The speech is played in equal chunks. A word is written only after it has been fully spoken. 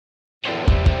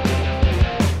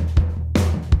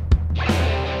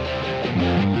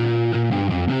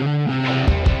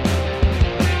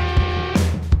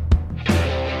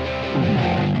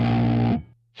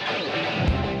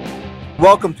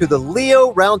Welcome to the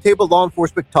Leo Roundtable Law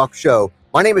Enforcement Talk Show.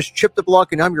 My name is Chip the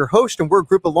Block, and I'm your host, and we're a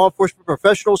group of law enforcement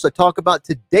professionals that talk about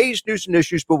today's news and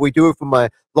issues, but we do it from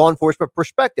a law enforcement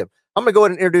perspective. I'm going to go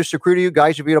ahead and introduce the crew to you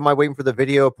guys. If you don't mind waiting for the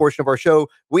video portion of our show,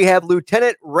 we have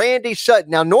Lieutenant Randy Sutton.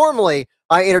 Now, normally,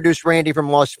 I introduce Randy from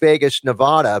Las Vegas,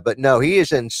 Nevada, but no, he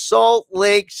is in Salt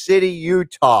Lake City,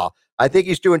 Utah. I think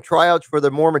he's doing tryouts for the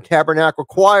Mormon Tabernacle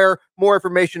Choir. More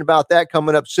information about that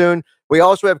coming up soon. We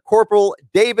also have Corporal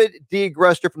David D.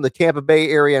 Grester from the Tampa Bay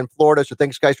area in Florida. So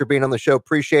thanks, guys, for being on the show.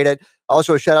 Appreciate it.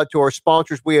 Also, a shout out to our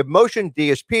sponsors. We have Motion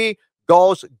DSP,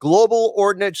 Gauls,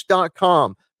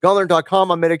 GlobalOrdnance.com, Gunlearn.com,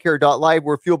 on Medicare.live.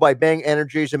 We're fueled by Bang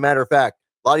Energy. As a matter of fact,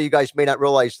 a lot of you guys may not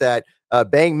realize that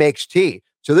Bang makes tea.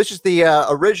 So this is the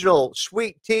original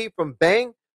sweet tea from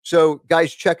Bang. So,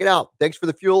 guys, check it out. Thanks for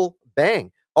the fuel,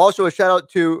 Bang. Also, a shout out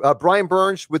to Brian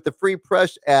Burns with the Free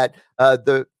Press at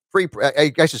the Free, I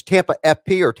guess it's Tampa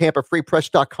FP or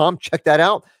TampaFreePress.com. Check that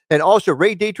out. And also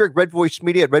Ray Dietrich, Red Voice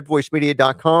Media at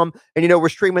RedVoiceMedia.com. And, you know, we're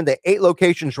streaming the 8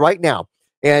 locations right now.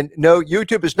 And no,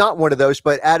 YouTube is not one of those,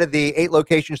 but out of the 8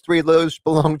 locations, 3 of those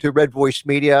belong to Red Voice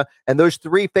Media. And those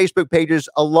 3 Facebook pages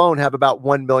alone have about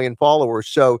 1 million followers.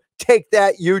 So take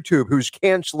that, YouTube, who's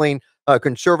canceling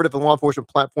conservative and law enforcement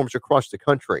platforms across the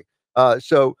country.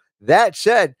 So that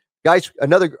said, guys,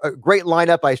 another great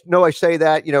lineup. I know I say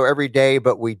that, you know, every day,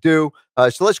 but we do.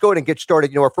 So let's go ahead and get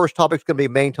started. You know, our first topic is going to be a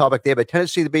main topic. They have a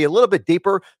tendency to be a little bit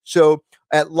deeper. So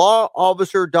at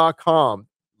lawofficer.com,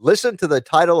 listen to the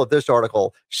title of this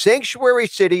article. Sanctuary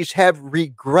cities have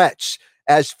regrets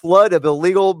as flood of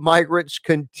illegal migrants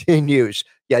continues.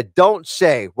 Yeah, don't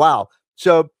say. Wow.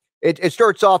 So it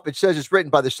starts off, it says it's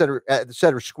written by the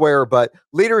Center Square, but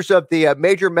leaders of the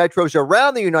major metros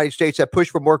around the United States have pushed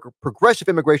for more progressive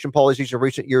immigration policies in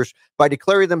recent years by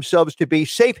declaring themselves to be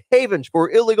safe havens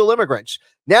for illegal immigrants.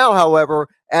 Now, however,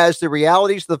 as the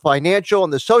realities of the financial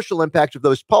and the social impacts of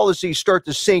those policies start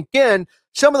to sink in,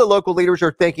 some of the local leaders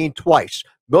are thinking twice.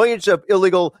 Millions of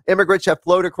illegal immigrants have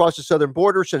flowed across the southern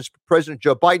border since President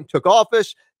Joe Biden took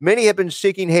office. Many have been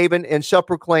seeking haven in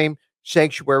self-proclaimed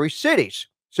sanctuary cities.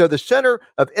 So the Center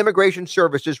of Immigration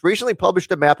Services recently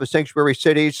published a map of sanctuary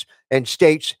cities and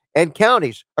states and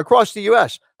counties across the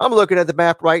U.S. I'm looking at the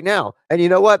map right now. And you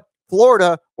know what?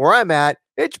 Florida, where I'm at,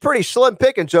 it's pretty slim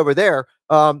pickings over there.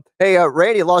 Hey,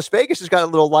 Randy, Las Vegas has got a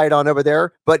little light on over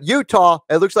there. But Utah,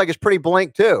 it looks like it's pretty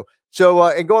blank, too. So,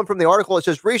 and going from the article, it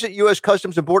says recent U.S.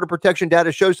 Customs and Border Protection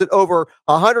data shows that over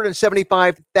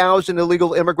 175,000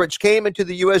 illegal immigrants came into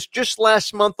the U.S. just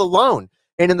last month alone.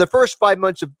 And in the first 5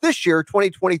 months of this year,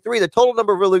 2023, the total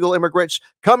number of illegal immigrants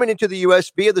coming into the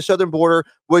U.S. via the southern border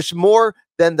was more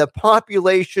than the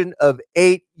population of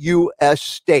 8 U.S.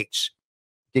 states.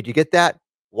 Did you get that?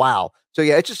 Wow. So,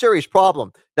 yeah, it's a serious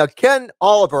problem. Now, Ken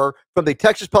Oliver from the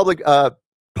Texas Public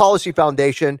Policy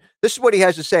Foundation, this is what he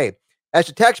has to say. As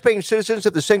the taxpaying citizens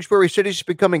of the sanctuary cities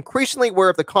become increasingly aware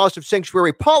of the cost of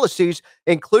sanctuary policies,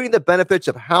 including the benefits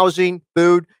of housing,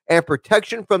 food, and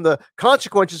protection from the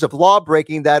consequences of law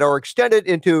breaking that are extended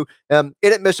into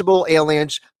inadmissible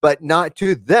aliens, but not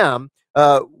to them,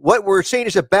 what we're seeing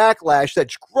is a backlash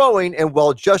that's growing and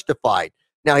well justified.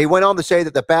 Now, he went on to say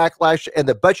that the backlash and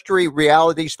the budgetary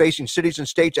realities facing cities and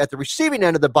states at the receiving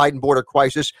end of the Biden border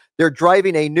crisis, they're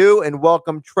driving a new and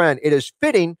welcome trend. It is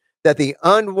fitting that the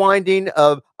unwinding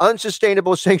of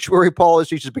unsustainable sanctuary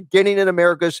policies is beginning in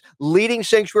America's leading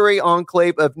sanctuary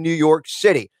enclave of New York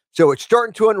City. So it's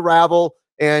starting to unravel,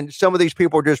 and some of these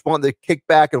people are just wanting to kick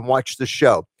back and watch the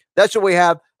show. That's what we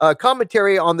have.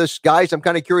 Commentary on this, guys. I'm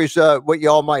kind of curious what you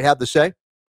all might have to say.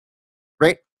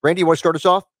 Randy, you want to start us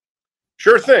off?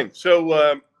 Sure thing.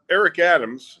 So Eric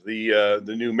Adams, the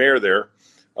new mayor there,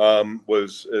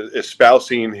 was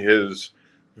espousing his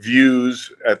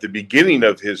views at the beginning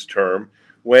of his term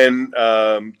when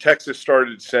Texas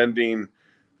started sending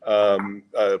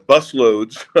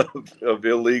busloads of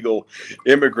illegal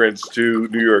immigrants to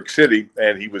New York City,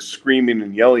 and he was screaming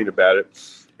and yelling about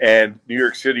it. And New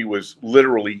York City was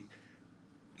literally,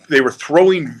 they were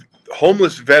throwing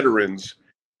homeless veterans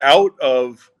out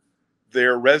of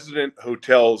their resident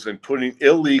hotels and putting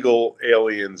illegal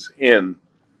aliens in.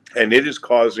 And it is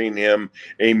causing him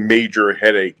a major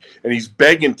headache. And he's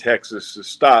begging Texas to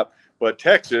stop. But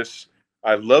Texas,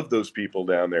 I love those people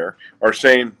down there, are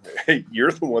saying, hey,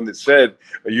 you're the one that said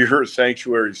you're a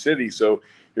sanctuary city. So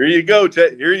here you go.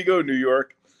 Here you go, New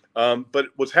York. But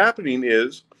what's happening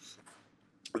is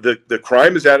the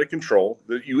crime is out of control.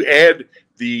 You add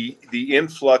the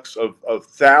influx of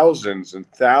thousands and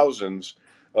thousands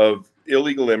of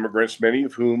illegal immigrants, many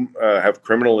of whom have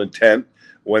criminal intent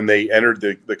when they entered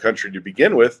the country to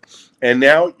begin with. And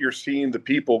now you're seeing the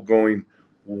people going,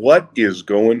 what is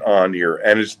going on here?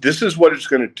 And this is what it's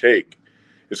going to take.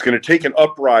 It's going to take an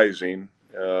uprising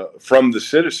from the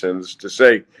citizens to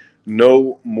say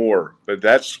no more. But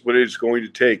that's what it's going to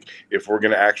take if we're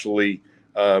going to actually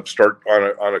start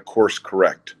on a course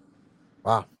correct.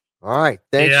 Wow. All right.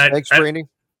 Thanks. Yeah, Thanks, Randy.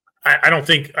 I don't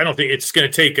think it's going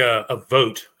to take a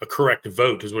vote, a correct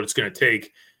vote is what it's going to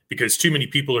take, because too many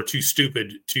people are too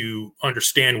stupid to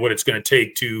understand what it's going to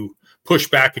take to push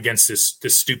back against this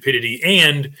stupidity.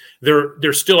 And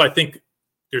there's still, I think,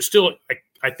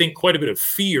 quite a bit of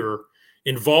fear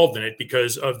involved in it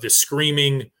because of the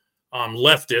screaming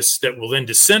leftists that will then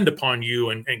descend upon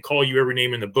you and call you every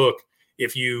name in the book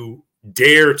if you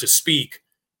dare to speak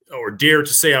or dare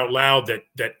to say out loud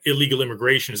that illegal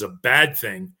immigration is a bad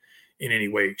thing in any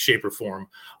way, shape, or form.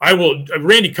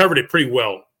 Randy covered it pretty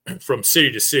well from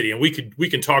city to city, and we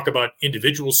can talk about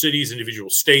individual cities, individual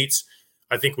states.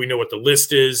 I think we know what the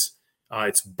list is.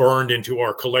 It's burned into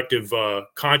our collective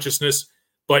consciousness.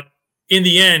 But in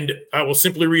the end, I will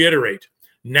simply reiterate.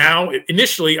 Now,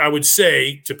 initially, I would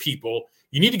say to people,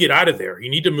 you need to get out of there.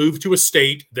 You need to move to a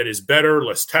state that is better,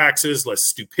 less taxes, less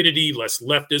stupidity, less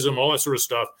leftism, all that sort of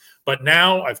stuff. But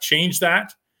now I've changed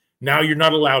that. Now you're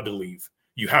not allowed to leave.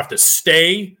 You have to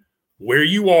stay where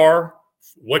you are,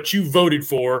 what you voted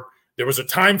for. There was a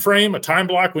time frame, a time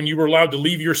block when you were allowed to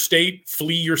leave your state,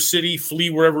 flee your city, flee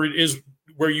wherever it is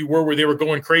where you were, where they were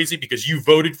going crazy because you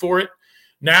voted for it.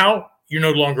 Now you're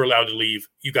no longer allowed to leave.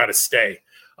 You got to stay.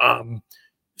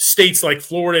 States like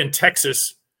Florida and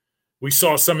Texas, we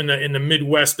saw some in the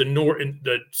Midwest, the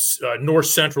North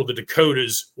Central, the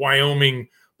Dakotas, Wyoming,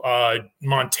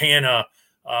 Montana,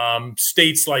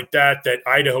 states like that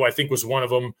Idaho, I think, was one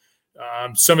of them.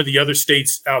 Some of the other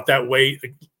states out that way,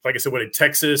 like I said,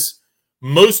 Texas,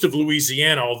 most of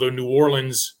Louisiana, although New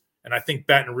Orleans and I think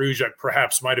Baton Rouge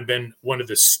perhaps might have been one of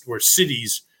the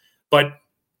cities, but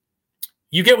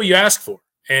you get what you ask for.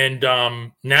 And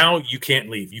now you can't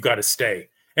leave. You got to stay.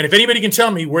 And if anybody can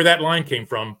tell me where that line came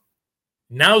from,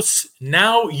 now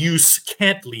you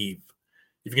can't leave.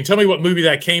 If you can tell me what movie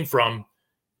that came from,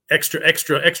 extra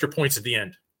points at the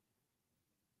end.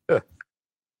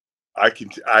 I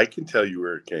can tell you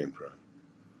where it came from.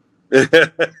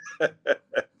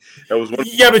 That was one.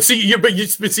 Yeah, but see,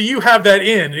 you have that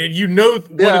in, and you know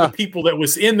one of the people that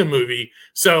was in the movie,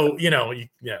 so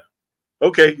yeah.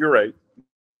 Okay, you're right.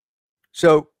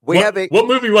 So what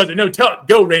movie was it? No,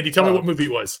 go, Randy. Tell me what movie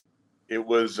it was. It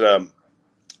was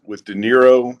with De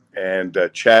Niro and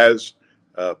Chaz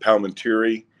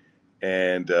Palminteri,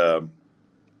 and I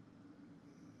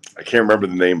can't remember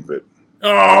the name of it.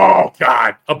 Oh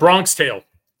God, A Bronx Tale.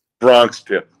 Bronx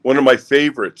Tale, one of my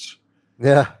favorites.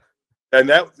 Yeah, and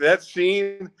that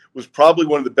scene was probably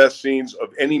one of the best scenes of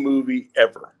any movie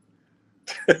ever.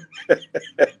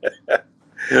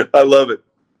 I love it.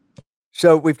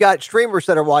 So we've got streamers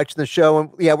that are watching the show,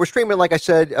 and we're streaming, like I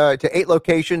said, to 8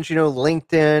 locations.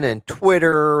 LinkedIn and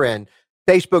Twitter and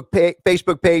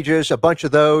Facebook pages, a bunch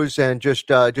of those, and just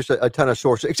a ton of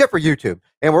sources, except for YouTube.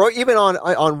 And we're even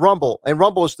on Rumble, and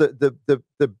Rumble is the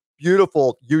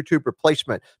beautiful YouTube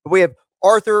replacement. But we have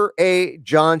Arthur A.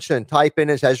 Johnson type in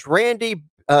as Randy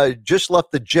just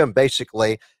left the gym,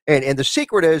 basically, and the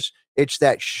secret is it's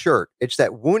that shirt. It's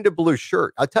that Wounded Blue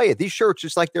shirt. I'll tell you, these shirts,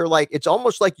 it's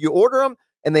almost like you order them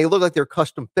and they look like they're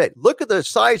custom fit. Look at the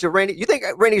size of Randy. You think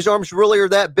Randy's arms really are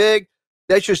that big?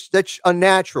 That's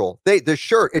unnatural. The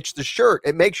shirt, it's the shirt.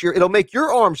 It'll make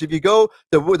your arms, if you go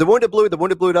the Wounded Blue,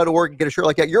 thewoundedblue.org and get a shirt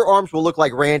like that, your arms will look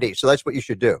like Randy. So that's what you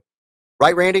should do.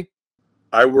 Right, Randy?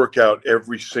 I work out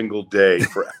every single day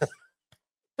for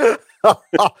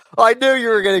I knew you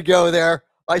were going to go there.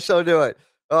 I so knew it.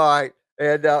 All right.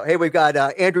 And hey, we've got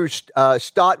Andrew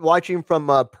Stott watching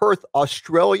from Perth,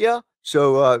 Australia.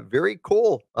 So very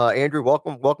cool. Andrew,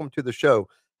 welcome to the show.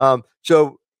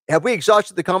 So have we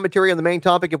exhausted the commentary on the main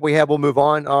topic? If we have, we'll move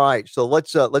on. All right. So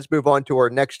let's move on to our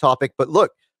next topic. But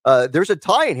look, there's a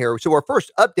tie in here. So our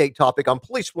first update topic on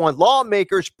Police One: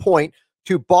 lawmakers point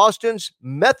to Boston's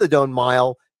methadone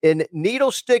mile in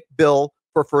needle stick bill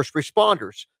for first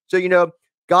responders. So,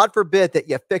 God forbid that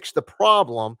you fix the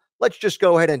problem. Let's just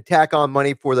go ahead and tack on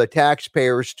money for the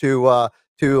taxpayers to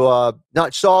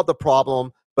not solve the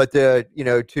problem, but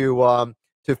to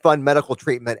fund medical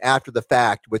treatment after the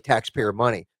fact with taxpayer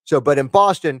money. But in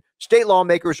Boston, state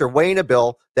lawmakers are weighing a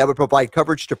bill that would provide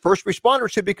coverage to first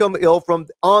responders who become ill from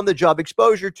on-the-job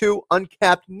exposure to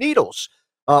uncapped needles,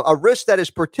 a risk that is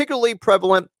particularly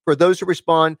prevalent for those who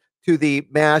respond to the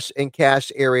Mass and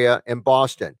Cass area in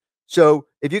Boston. So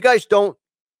if you guys don't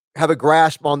have a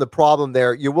grasp on the problem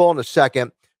there, you will in a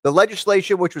second. The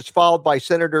legislation, which was filed by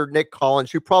Senator Nick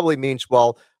Collins, who probably means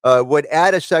well, would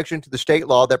add a section to the state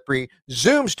law that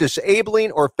presumes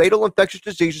disabling or fatal infectious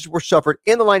diseases were suffered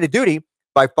in the line of duty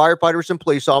by firefighters and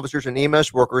police officers and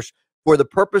EMS workers for the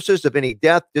purposes of any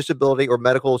death, disability, or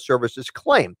medical services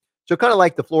claim. So kind of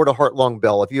like the Florida heart-lung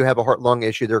bill. If you have a heart-lung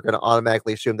issue, they're going to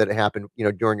automatically assume that it happened,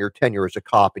 during your tenure as a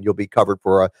cop, and you'll be covered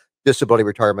for a disability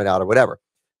retirement out or whatever.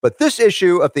 But this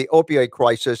issue of the opioid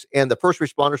crisis and the first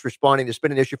responders responding has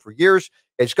been an issue for years.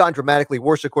 It's gotten dramatically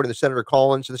worse, according to Senator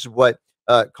Collins. This is what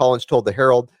Collins told the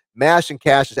Herald. Mass and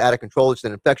cash is out of control. It's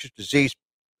an infectious disease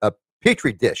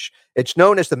petri dish. It's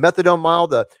known as the methadone mile,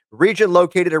 the region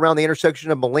located around the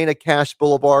intersection of Molina Cass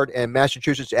Boulevard and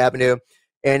Massachusetts Avenue,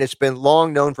 and it's been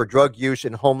long known for drug use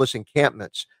in homeless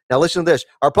encampments. Now listen to this.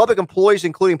 Our public employees,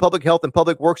 including public health and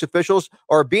public works officials,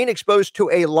 are being exposed to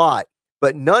a lot,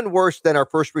 but none worse than our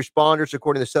first responders,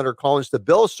 according to Senator Collins. The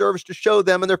bill serves to show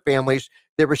them and their families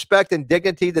the respect and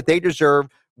dignity that they deserve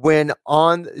when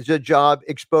on-the-job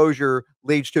exposure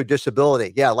leads to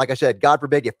disability. Yeah, like I said, God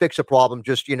forbid you fix a problem,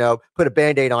 just, put a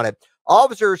Band-Aid on it.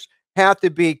 Officers have to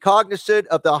be cognizant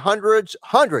of the hundreds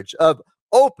of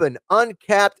open,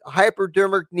 uncapped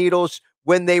hypodermic needles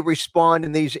when they respond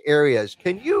in these areas.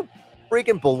 Can you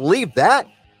freaking believe that?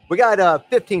 We got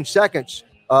 15 seconds,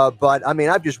 but I mean,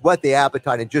 I've just whet the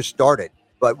appetite and just started.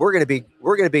 But we're going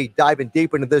to be diving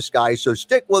deep into this, guys. So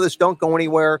stick with us. Don't go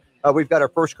anywhere. We've got our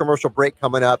first commercial break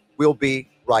coming up. We'll be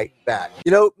right back.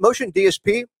 Motion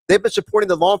DSP, they've been supporting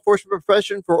the law enforcement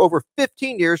profession for over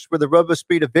 15 years with the robust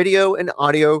speed of video and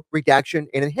audio redaction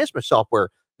and enhancement software.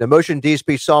 The Motion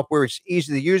DSP software is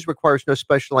easy to use, requires no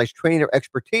specialized training or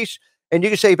expertise, and you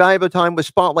can save valuable time with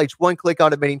Spotlight's one-click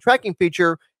automating tracking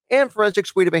feature and forensic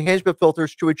suite of enhancement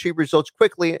filters to achieve results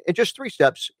quickly in just 3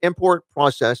 steps: import,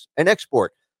 process, and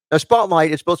export. Now,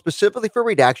 Spotlight is built specifically for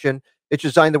redaction. It's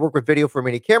designed to work with video from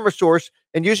any camera source,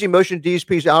 and using Motion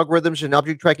DSP's algorithms and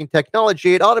object tracking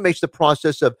technology, it automates the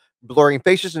process of blurring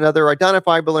faces and other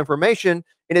identifiable information,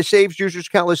 and it saves users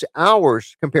countless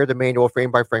hours compared to manual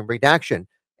frame-by-frame redaction.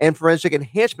 And forensic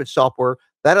enhancement software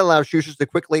that allows users to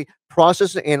quickly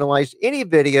process and analyze any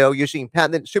video using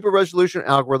patented super resolution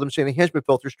algorithms and enhancement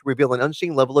filters to reveal an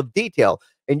unseen level of detail.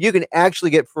 And you can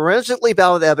actually get forensically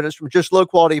valid evidence from just low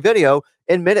quality video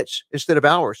in minutes instead of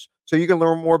hours. So you can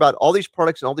learn more about all these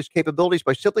products and all these capabilities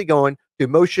by simply going to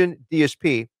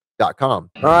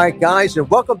motiondsp.com. All right, guys, and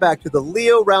welcome back to the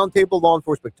Leo Roundtable Law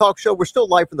Enforcement Talk Show. We're still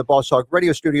live from the Boss Hog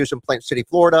Radio Studios in Plant City,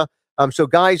 Florida. So,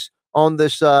 guys, on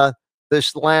this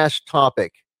last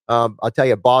topic, I'll tell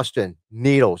you, Boston,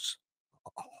 needles,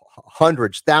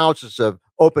 hundreds, thousands of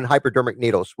open hypodermic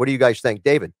needles. What do you guys think,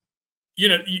 David?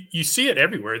 You see it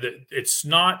everywhere. That it's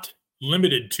not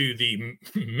limited to the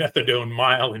methadone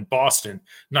mile in Boston.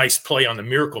 Nice play on the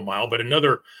Miracle Mile, but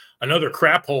another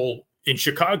crap hole in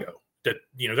Chicago.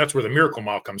 That's where the Miracle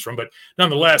Mile comes from. But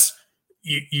nonetheless,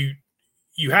 you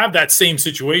have that same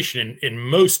situation in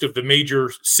most of the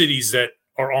major cities that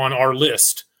are on our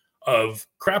list of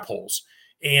crap holes.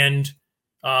 And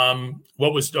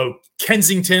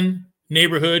Kensington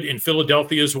neighborhood in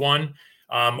Philadelphia is one.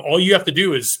 All you have to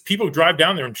do is people drive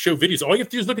down there and show videos. All you have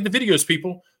to do is look at the videos,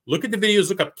 people. Look at the videos.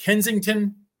 Look up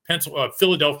Kensington,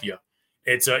 Philadelphia.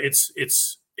 It's a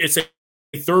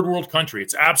third world country.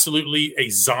 It's absolutely a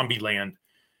zombie land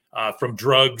from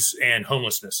drugs and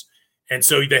homelessness. And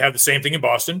so they have the same thing in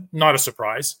Boston. Not a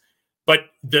surprise. But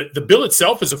the bill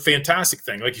itself is a fantastic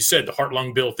thing. Like you said, the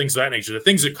heart-lung bill, things of that nature, the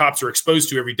things that cops are exposed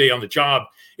to every day on the job,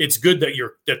 it's good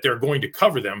that they're going to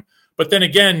cover them. But then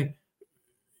again,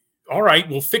 all right,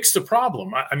 we'll fix the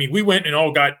problem. I mean, we went and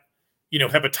all got,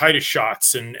 hepatitis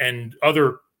shots and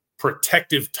other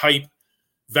protective type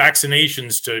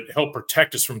vaccinations to help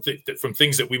protect us from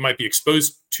things that we might be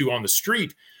exposed to on the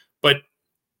street. But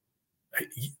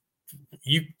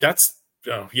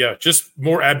just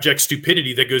more abject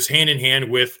stupidity that goes hand in hand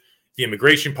with the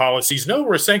immigration policies. No,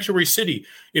 we're a sanctuary city.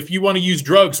 If you want to use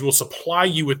drugs, we'll supply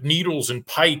you with needles and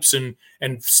pipes and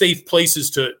safe places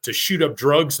to shoot up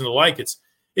drugs and the like.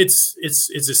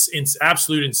 It's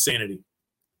absolute insanity.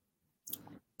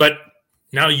 But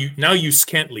now you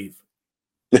can't leave.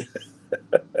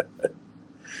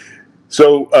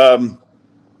 So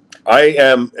I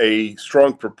am a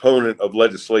strong proponent of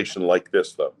legislation like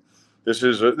this, though. This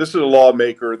is a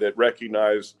lawmaker that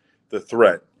recognized the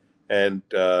threat, and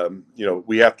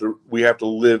we have to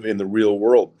live in the real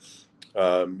world.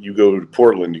 You go to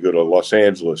Portland, you go to Los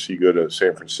Angeles, you go to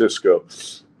San Francisco,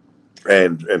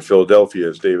 and Philadelphia,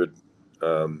 as David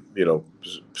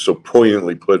so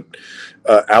poignantly put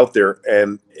out there,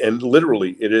 and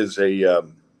literally it is a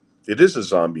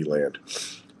zombie land.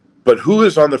 But who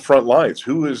is on the front lines?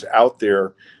 Who is out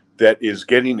there that is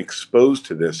getting exposed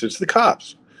to this? It's the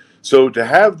cops. So to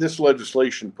have this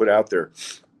legislation put out there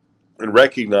and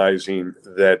recognizing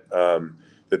that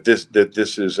that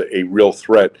this is a real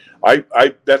threat,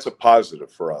 I that's a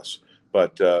positive for us.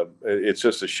 But it's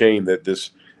just a shame that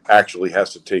this actually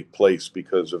has to take place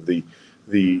because of the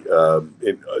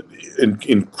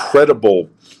incredible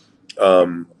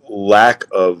lack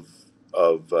of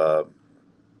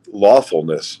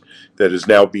lawfulness that is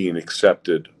now being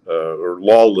accepted, or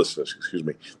lawlessness, excuse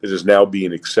me, that is now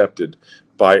being accepted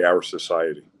by our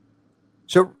society.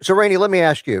 So Randy, let me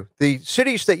ask you: the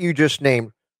cities that you just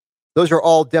named, those are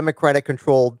all Democratic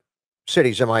controlled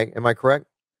cities. Am I correct?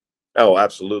 Oh,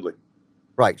 absolutely.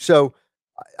 Right. So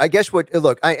I guess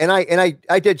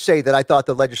I did say that I thought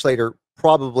the legislator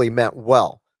probably meant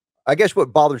well. I guess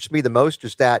what bothers me the most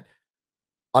is that,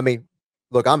 I mean,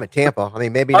 look, I'm in Tampa. I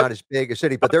mean, maybe not as big a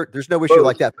city, but there's no issue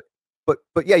like that. But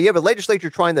yeah, you have a legislature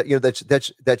trying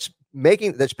that,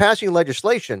 that's passing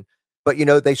legislation,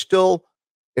 but they still,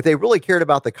 if they really cared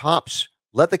about the cops,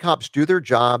 let the cops do their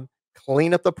job,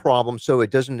 clean up the problem so it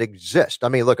doesn't exist. I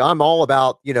mean, look, I'm all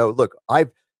about,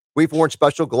 we've worn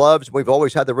special gloves. We've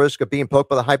always had the risk of being poked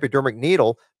by the hypodermic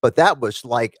needle, but that was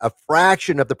like a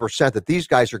fraction of the percent that these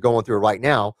guys are going through right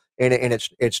now. And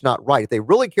it's not right. If they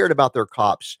really cared about their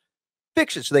cops,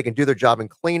 fix it so they can do their job and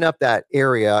clean up that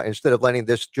area instead of letting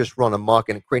this just run amok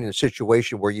and creating a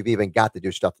situation where you've even got to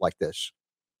do stuff like this.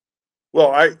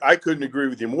 Well, I couldn't agree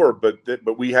with you more, but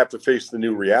we have to face the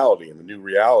new reality, and the new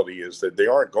reality is that they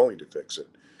aren't going to fix it.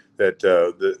 That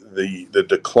the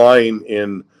decline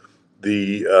in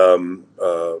the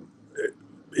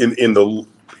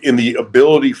in the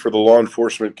ability for the law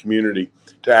enforcement community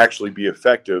to actually be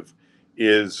effective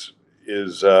has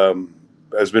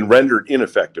been rendered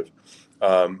ineffective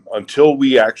until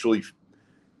we actually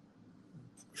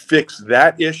fix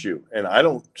that issue. And I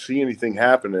don't see anything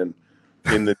happening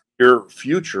in the near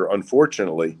future,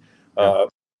 unfortunately.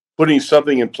 Putting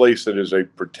something in place that is a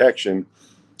protection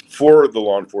for the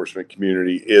law enforcement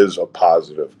community is a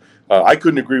positive. I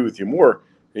couldn't agree with you more.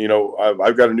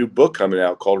 I've got a new book coming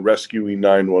out called Rescuing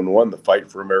 911, The Fight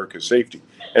for America's Safety.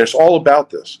 And it's all about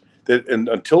this. And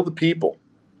until the people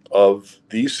of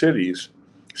these cities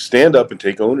stand up and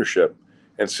take ownership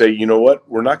and say, you know what,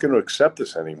 we're not going to accept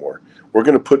this anymore. We're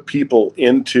going to put people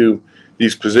into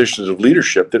these positions of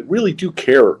leadership that really do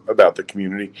care about the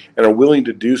community and are willing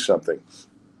to do something.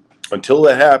 Until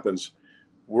that happens,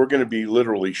 we're going to be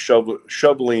literally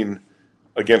shoveling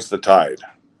against the tide.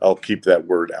 I'll keep that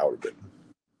word out of it.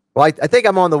 Well, I think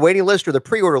I'm on the waiting list or the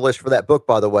pre-order list for that book,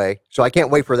 by the way. So I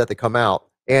can't wait for that to come out.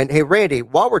 And hey, Randy,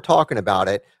 while we're talking about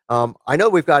it, I know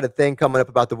we've got a thing coming up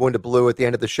about the Wounded Blue at the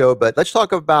end of the show, but let's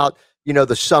talk about,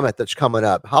 the summit that's coming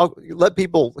up. Let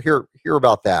people hear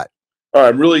about that.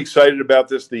 I'm really excited about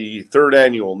this. The third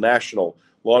annual National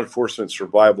Law Enforcement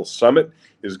Survival Summit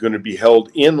is going to be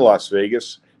held in Las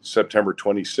Vegas, September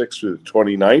 26th through the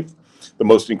 29th. The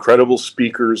most incredible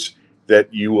speakers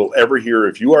that you will ever hear.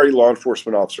 If you are a law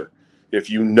enforcement officer, if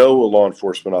you know a law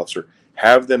enforcement officer,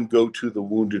 have them go to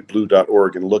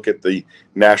thewoundedblue.org and look at the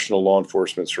National Law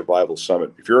Enforcement Survival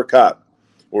Summit. If you're a cop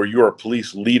or you're a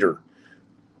police leader,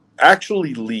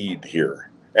 actually lead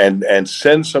here and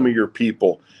send some of your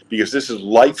people, because this is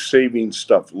life-saving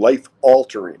stuff,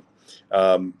 life-altering.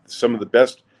 Some of the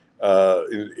best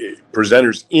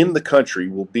presenters in the country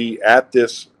will be at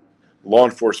this Law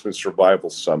Enforcement Survival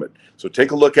Summit. So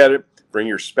take a look at it. Bring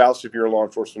your spouse if you're a law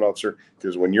enforcement officer,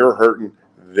 because when you're hurting,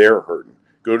 they're hurting.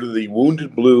 Go to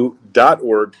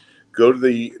thewoundedblue.org, go to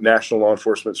the National Law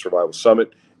Enforcement Survival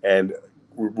Summit, and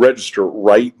register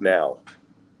right now.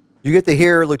 You get to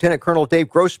hear Lieutenant Colonel Dave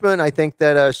Grossman. I think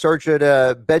that Sergeant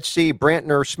Betsy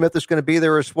Brantner Smith is going to be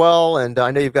there as well. And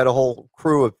I know you've got a whole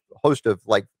crew of host of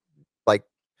like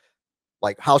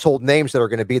household names that are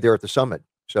going to be there at the summit.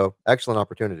 So excellent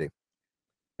opportunity.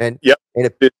 And yeah, and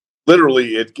if it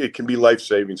can be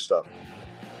life-saving stuff.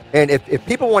 And if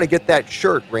people want to get that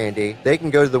shirt, Randy, they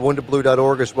can go to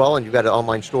thewoundedblue.org as well, and you've got an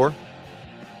online store.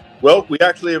 Well, we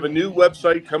actually have a new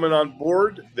website coming on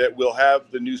board that will have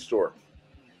the new store.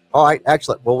 All right,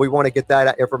 excellent. Well, we want to get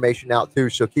that information out too,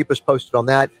 so keep us posted on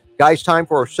that. Guys, time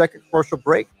for our second commercial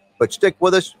break, but stick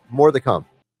with us, more to come.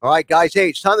 All right, guys, hey,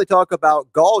 it's time to talk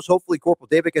about Galls. Hopefully, Corporal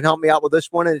David can help me out with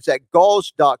this one, and it's at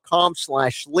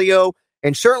galls.com/Leo.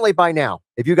 And certainly by now,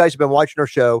 if you guys have been watching our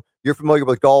show, you're familiar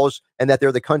with Galls and that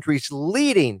they're the country's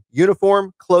leading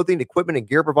uniform, clothing, equipment, and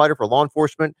gear provider for law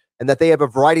enforcement, and that they have a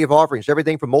variety of offerings,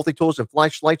 everything from multi-tools and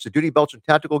flashlights to duty belts and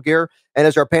tactical gear. And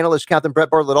as our panelist, Captain Brett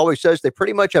Bartlett, always says, they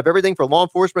pretty much have everything for law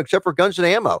enforcement except for guns and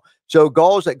ammo. So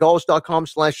Galls at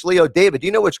galls.com/Leo. David, do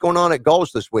you know what's going on at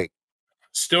Galls this week?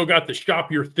 Still got the shop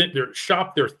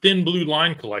their thin blue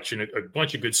line collection, a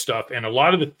bunch of good stuff, and a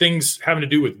lot of the things having to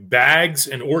do with bags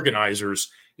and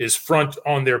organizers is front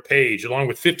on their page, along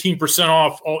with 15%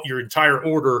 off all your entire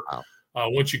order. Wow.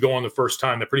 Once you go on the first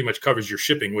time. That pretty much covers your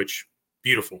shipping, which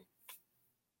beautiful.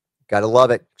 Gotta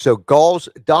love it. So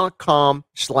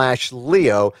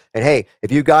galls.com/Leo. And hey,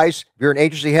 if you're an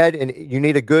agency head and you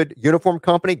need a good uniform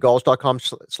company,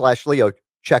 galls.com/Leo,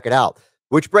 check it out.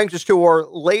 Which brings us to our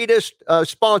latest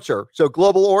sponsor, so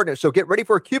Global Ordnance. So get ready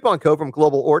for a coupon code from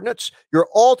Global Ordnance, your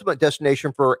ultimate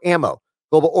destination for ammo.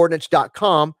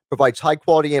 GlobalOrdnance.com provides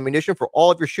high-quality ammunition for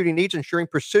all of your shooting needs, ensuring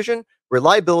precision,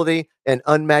 reliability, and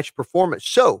unmatched performance.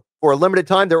 So for a limited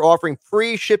time, they're offering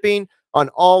free shipping on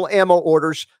all ammo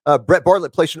orders. Brett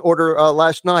Bartlett placed an order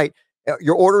last night.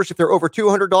 Your orders, if they're over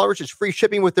 $200, is free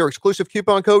shipping with their exclusive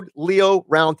coupon code Leo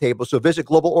Roundtable. So visit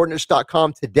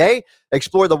globalordnance.com today,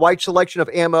 explore the wide selection of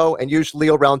ammo, and use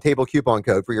Leo Roundtable coupon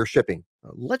code for your shipping.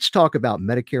 Let's talk about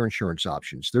Medicare insurance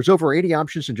options. There's over 80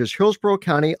 options in just Hillsborough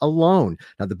County alone.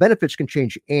 Now, the benefits can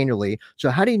change annually.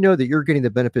 So how do you know that you're getting the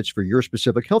benefits for your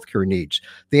specific healthcare needs?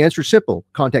 The answer is simple.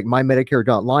 Contact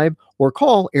mymedicare.live or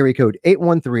call area code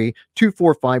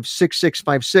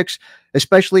 813-245-6656,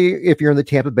 especially if you're in the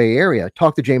Tampa Bay area.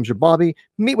 Talk to James or Bobby,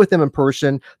 meet with them in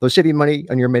person. They'll save you money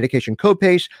on your medication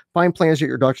copays, find plans that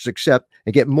your doctors accept,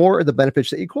 and get more of the benefits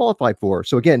that you qualify for.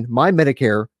 So again,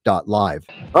 mymedicare.live.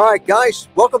 All right, guys,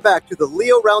 welcome back to the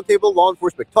Leo Roundtable Law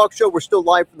Enforcement Talk Show. We're still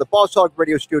live from the Boss Hog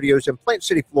Radio Studios in Plant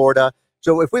City, Florida.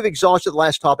 So if we've exhausted the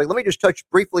last topic, let me just touch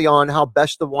briefly on how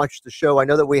best to watch the show. I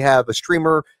know that we have a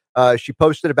streamer. She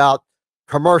posted about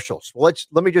commercials. Well,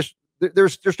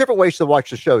 there's different ways to watch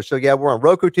the show. So yeah, we're on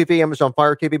Roku TV, Amazon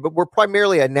Fire TV, but we're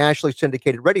primarily a nationally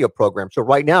syndicated radio program. So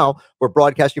right now we're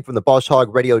broadcasting from the Boss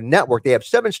Hog Radio Network. They have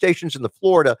 7 stations in the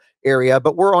Florida area,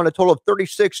 but we're on a total of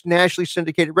 36 nationally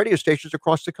syndicated radio stations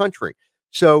across the country.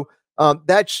 So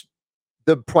that's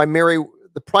the primary,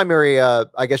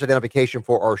 I guess, identification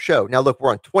for our show. Now, look,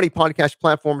 we're on 20 podcast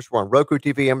platforms. We're on Roku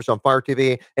TV, Amazon Fire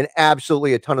TV, and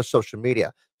absolutely a ton of social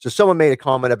media. So someone made a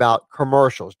comment about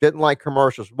commercials, didn't like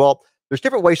commercials. Well, there's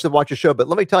different ways to watch a show, but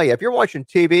let me tell you, if you're watching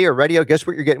TV or radio, guess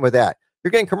what you're getting with that? You're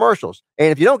getting commercials.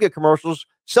 And if you don't get commercials,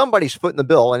 somebody's footing the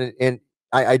bill. And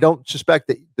I don't suspect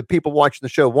that the people watching the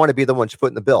show want to be the ones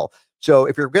footing the bill. So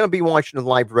if you're going to be watching the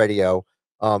live radio,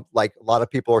 like a lot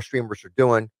of people or streamers are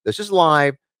doing, this is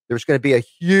live. There's going to be a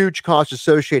huge cost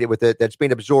associated with it that's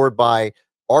being absorbed by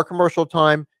our commercial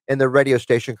time and the radio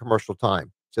station commercial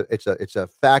time. So it's a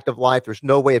fact of life. There's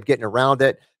no way of getting around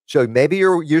it. So maybe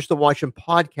you're used to watching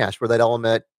podcasts where that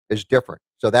element is different.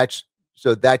 So that's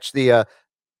the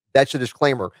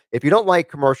disclaimer. If you don't like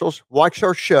commercials, watch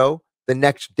our show the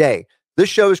next day. This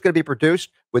show is going to be produced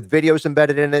with videos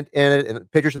embedded in it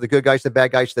and pictures of the good guys, the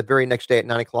bad guys, the very next day at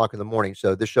 9 o'clock in the morning.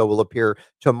 So this show will appear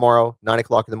tomorrow, 9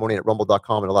 o'clock in the morning at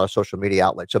rumble.com and a lot of social media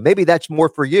outlets. So maybe that's more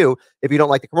for you if you don't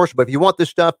like the commercial. But if you want this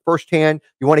stuff firsthand,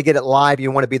 you want to get it live,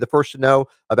 you want to be the first to know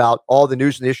about all the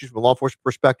news and issues from a law enforcement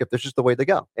perspective, this is the way to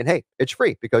go. And hey, it's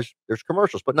free because there's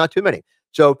commercials, but not too many.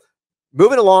 So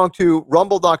moving along to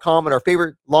rumble.com and our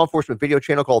favorite law enforcement video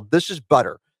channel called This Is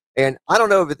Butter. And I don't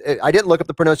know if I didn't look up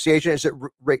the pronunciation. Is it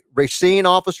Racine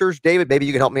officers? David, maybe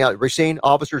you can help me out. Racine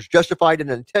officers justified an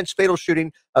intense fatal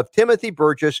shooting of Timothy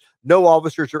Burgess. No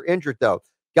officers are injured, though.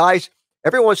 Guys,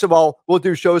 every once in a while, we'll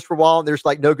do shows for a while, and there's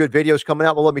like no good videos coming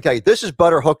out. Well, let me tell you, This Is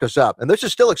Butter hooked us up. And this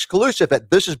is still exclusive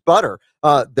at This Is Butter,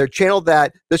 their channel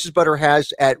that This Is Butter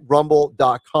has at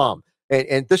rumble.com.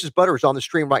 And This Is Butter is on the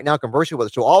stream right now conversing with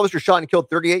us. So officer shot and killed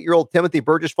 38-year-old Timothy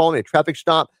Burgess following a traffic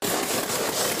stop.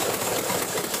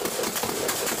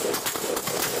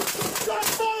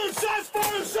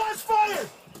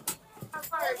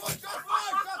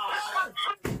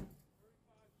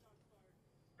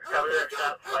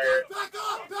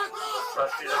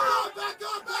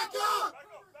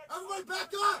 Everybody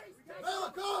back up!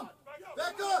 Bella, come!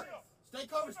 Back up! Stay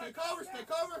cover, stay cover, stay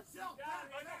cover!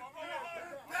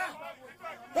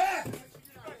 Back!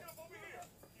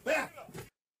 Back!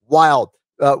 Wild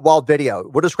video.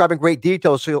 We're describing great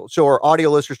details so our audio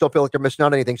listeners don't feel like they're missing out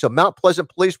on anything. So Mount Pleasant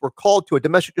police were called to a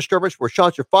domestic disturbance where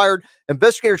shots are fired.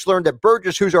 Investigators learned that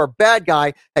Burgess, who's our bad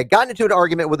guy, had gotten into an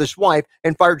argument with his wife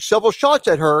and fired several shots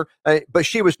at her, but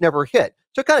she was never hit.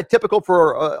 So kind of typical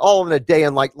for all in a day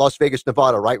in like Las Vegas,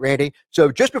 Nevada, right, Randy?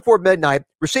 So just before midnight,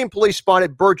 Racine police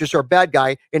spotted Burgess, our bad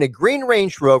guy, in a green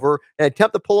Range Rover and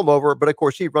attempt to pull him over. But of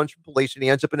course, he runs from police and he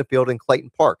ends up in a field in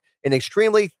Clayton Park in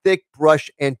extremely thick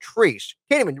brush and trees.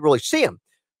 Can't even really see him.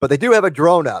 But they do have a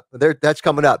drone up. That's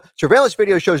coming up. Surveillance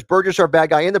video shows Burgess, our bad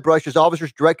guy, in the brush as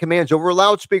officers direct commands over a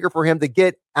loudspeaker for him to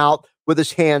get out with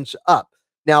his hands up.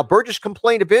 Now, Burgess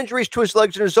complained of injuries to his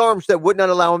legs and his arms that would not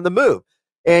allow him to move.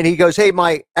 And he goes, hey,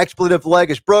 my expletive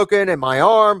leg is broken and my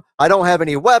arm, I don't have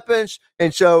any weapons.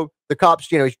 And so the cops,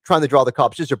 he's trying to draw the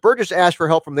cops. So Burgess asked for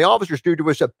help from the officers due to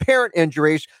his apparent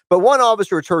injuries. But one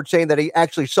officer is heard saying that he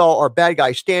actually saw our bad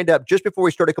guy stand up just before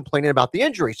he started complaining about the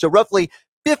injury. So roughly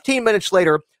 15 minutes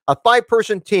later, a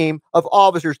 5-person team of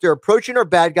officers, they're approaching our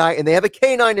bad guy and they have a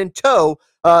canine in tow,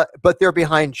 but they're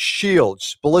behind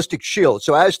shields, ballistic shields.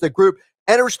 So as the group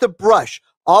enters the brush,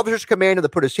 officers command him to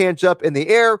put his hands up in the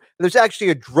air. And there's actually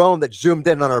a drone that zoomed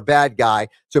in on our bad guy.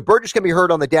 So Burgess can be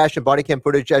heard on the dash and body cam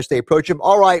footage as they approach him.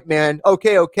 All right, man.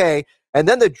 Okay. And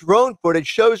then the drone footage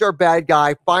shows our bad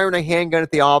guy firing a handgun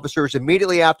at the officers.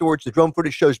 Immediately afterwards, the drone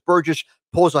footage shows Burgess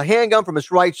pulls a handgun from his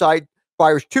right side,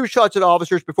 fires 2 shots at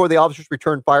officers before the officers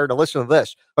return fire. Now listen to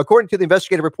this. According to the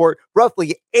investigative report,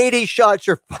 roughly 80 shots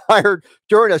are fired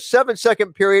during a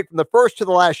 7-second period from the first to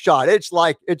the last shot. It's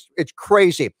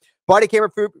crazy. Body camera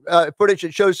footage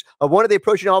that shows one of the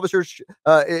approaching officers.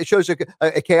 It shows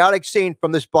a chaotic scene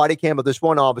from this body cam of this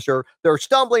one officer. They're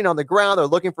stumbling on the ground. They're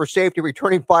looking for safety,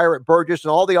 returning fire at Burgess,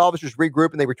 and all the officers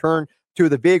regroup and they return to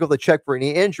the vehicle to check for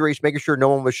any injuries, making sure no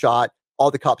one was shot. All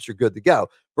the cops are good to go.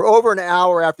 For over an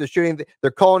hour after the shooting,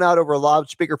 they're calling out over a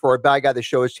loudspeaker for a bad guy to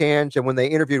show his hands. And when they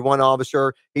interviewed one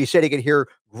officer, he said he could hear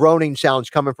groaning sounds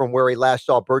coming from where he last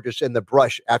saw Burgess in the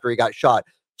brush after he got shot.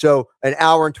 So an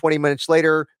hour and 20 minutes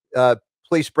later,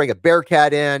 police bring a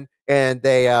Bearcat in and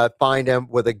they find him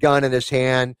with a gun in his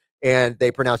hand and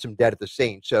they pronounce him dead at the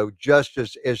scene. So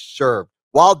justice is served.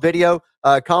 Wild video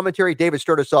commentary. David,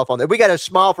 start us off on that. We got a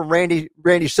smile from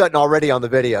Randy Sutton already on the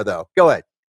video, though. Go ahead.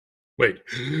 Wait.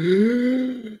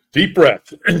 Deep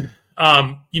breath.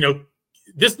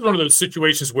 This is one of those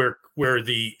situations where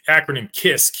the acronym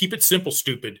KISS, keep it simple,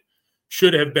 stupid,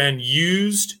 should have been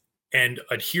used and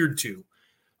adhered to.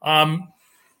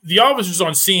 The officers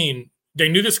on scene, they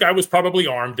knew this guy was probably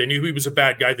armed. They knew he was a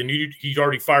bad guy. They knew he'd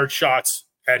already fired shots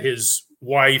at his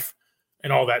wife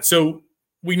and all that. So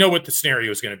we know what the scenario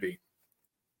is going to be.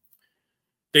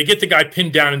 They get the guy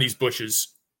pinned down in these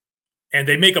bushes, and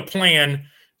they make a plan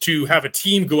to have a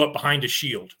team go up behind a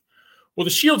shield. Well,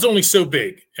 the shield's only so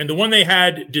big, and the one they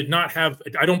had did not have,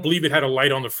 I don't believe it had a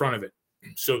light on the front of it.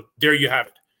 So there you have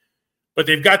it. But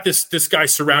they've got this guy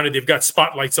surrounded. They've got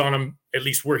spotlights on him, at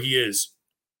least where he is.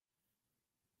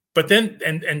 But then,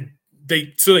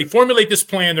 they formulate this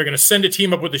plan. They're going to send a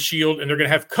team up with a shield, and they're going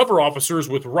to have cover officers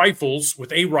with rifles,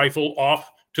 with a rifle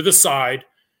off to the side,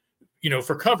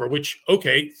 for cover, which,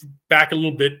 okay, back a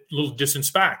little distance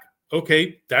back.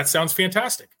 Okay, that sounds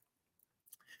fantastic.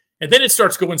 And then it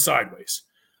starts going sideways.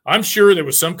 I'm sure there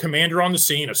was some commander on the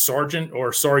scene,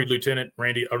 lieutenant,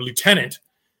 Randy, a lieutenant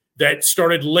that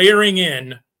started layering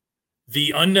in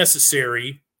the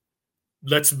unnecessary,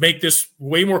 let's make this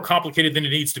way more complicated than it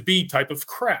needs to be type of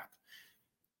crap.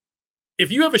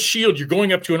 If you have a shield, you're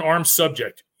going up to an armed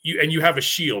subject, and you have a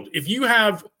shield. If you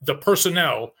have the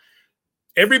personnel,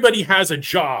 everybody has a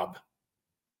job,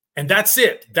 and that's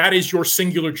it. That is your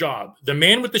singular job. The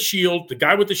man with the shield, the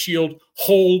guy with the shield,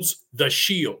 holds the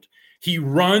shield. He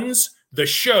runs the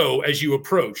show as you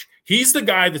approach. He's the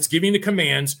guy that's giving the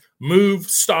commands, move,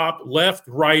 stop, left,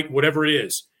 right, whatever it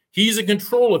is. He's in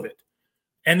control of it.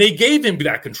 And they gave him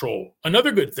that control.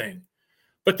 Another good thing.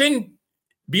 But then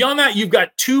beyond that, you've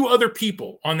got 2 other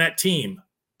people on that team,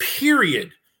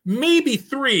 period. Maybe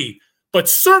 3, but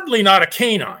certainly not a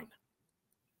canine.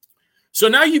 So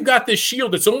now you've got this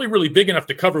shield that's only really big enough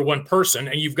to cover one person,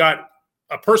 and you've got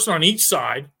a person on each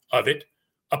side of it,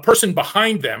 a person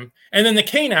behind them, and then the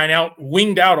canine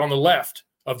winged out on the left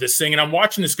of this thing. And I'm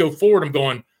watching this go forward. I'm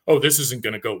going, oh, this isn't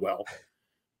going to go well.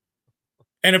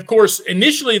 And of course,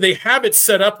 initially they have it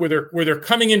set up where they're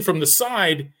coming in from the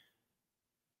side,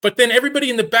 but then everybody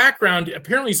in the background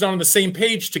apparently is not on the same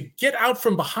page to get out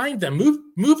from behind them,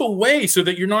 move away so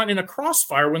that you're not in a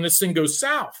crossfire when this thing goes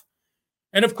south.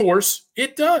 And of course,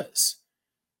 it does.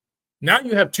 Now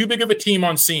you have too big of a team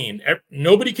on scene.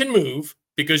 Nobody can move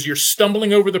because you're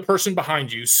stumbling over the person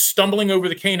behind you, stumbling over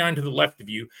the canine to the left of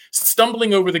you,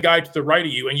 stumbling over the guy to the right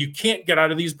of you, and you can't get out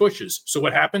of these bushes. So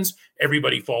what happens?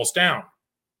 Everybody falls down.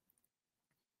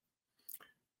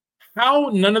 How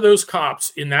none of those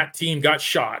cops in that team got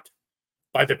shot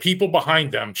by the people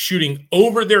behind them shooting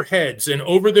over their heads and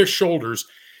over their shoulders.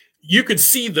 You could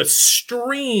see the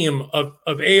stream of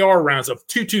AR rounds of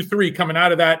 223 coming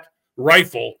out of that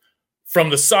rifle from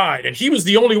the side. And he was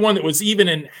the only one that was even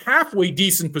in halfway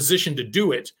decent position to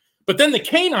do it. But then the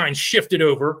canine shifted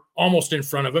over almost in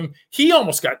front of him. He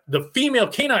almost got, the female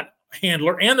canine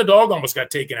handler and the dog almost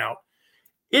got taken out.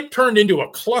 It turned into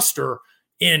a cluster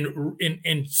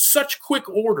in such quick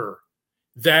order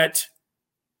that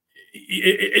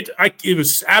it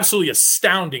was absolutely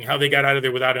astounding how they got out of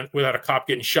there without a cop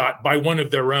getting shot by one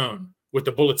of their own with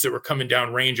the bullets that were coming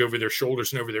down range over their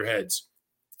shoulders and over their heads.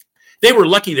 They were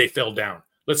lucky they fell down.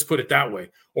 Let's put it that way.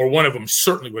 Or one of them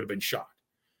certainly would have been shot.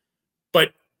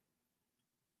 But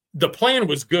the plan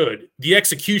was good. The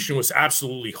execution was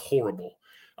absolutely horrible.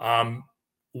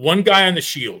 One guy on the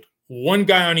shield, one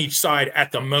guy on each side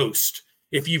at the most.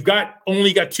 If you've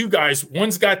only got two guys,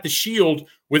 one's got the shield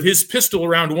with his pistol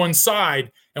around one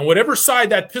side, and whatever side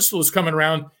that pistol is coming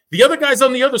around, the other guy's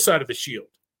on the other side of the shield.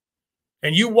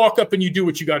 And you walk up and you do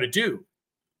what you got to do.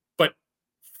 But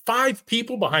 5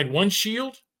 people behind one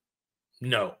shield?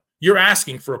 No. You're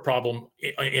asking for a problem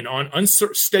on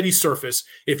unsteady surface.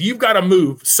 If you've got to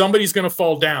move, somebody's going to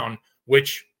fall down,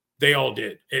 which they all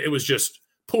did. It was just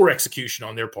poor execution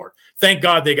on their part. Thank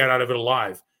God they got out of it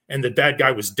alive, and the bad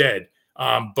guy was dead.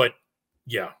 But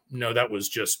yeah, no, that was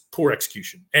just poor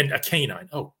execution. And a canine.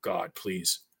 Oh, God,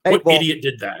 please. What idiot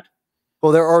did that?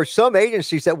 Well, there are some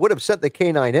agencies that would have sent the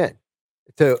canine in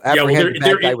to apprehend the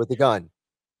bad guy with the gun.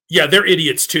 Yeah, they're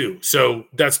idiots too. So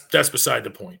that's beside the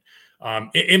point.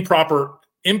 Improper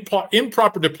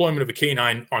deployment of a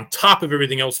canine on top of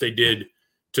everything else they did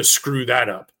to screw that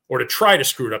up or to try to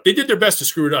screw it up. They did their best to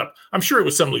screw it up. I'm sure it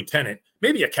was some lieutenant,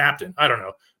 maybe a captain. I don't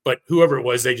know. But whoever it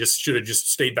was, they just should have just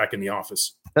stayed back in the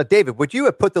office. Now, David, would you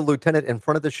have put the lieutenant in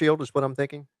front of the shield is what I'm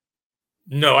thinking?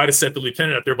 No, I'd have set the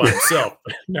lieutenant up there by himself.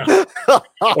 No.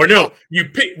 Or no,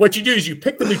 what you do is you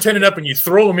pick the lieutenant up and you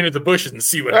throw him into the bushes and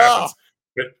see what happens.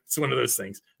 But it's one of those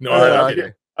things. No, I'm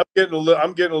getting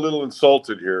a little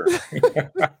insulted here.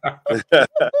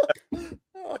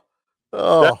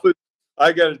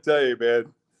 I got to tell you,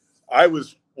 man, I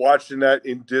was watching that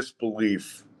in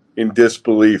disbelief. And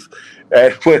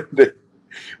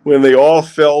when they all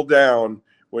fell down,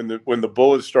 when the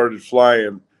bullets started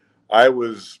flying, I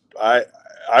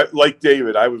like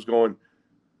David, I was going,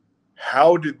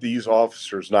 how did these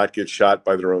officers not get shot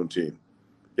by their own team?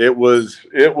 It was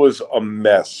a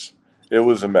mess. It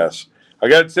was a mess. I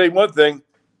got to say one thing: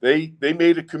 they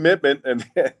made a commitment and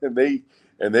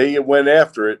they went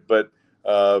after it, but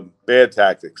bad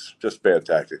tactics, just bad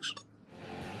tactics.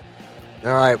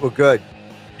 All right, well, good.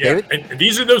 Yeah, and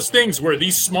these are those things where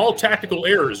these small tactical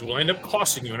errors will end up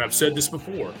costing you. And I've said this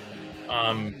before: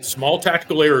 small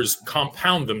tactical errors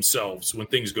compound themselves when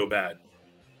things go bad.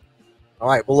 All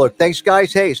right, well, look, thanks,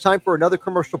 guys. Hey, it's time for another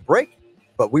commercial break,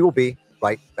 but we will be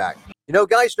right back. You know,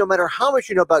 guys, no matter how much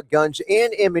you know about guns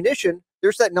and ammunition,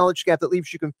 there's that knowledge gap that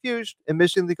leaves you confused and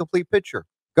missing the complete picture.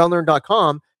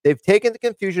 Gunlearn.com, they've taken the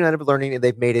confusion out of learning and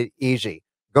they've made it easy.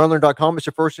 Gunlearn.com is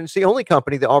the first and it's the only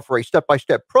company that offer a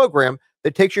step-by-step program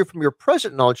that takes you from your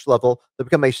present knowledge level to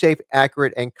become a safe,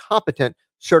 accurate, and competent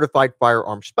certified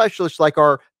firearm specialist like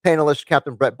our panelist,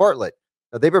 Captain Brett Bartlett.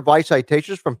 Now, they provide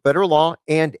citations from federal law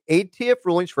and ATF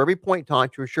rulings for every point in time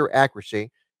to ensure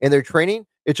accuracy. In their training,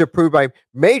 it's approved by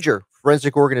major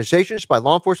forensic organizations, by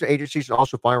law enforcement agencies, and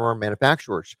also firearm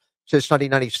manufacturers. Since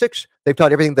 1996, they've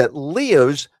taught everything that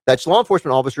LEOs, that's law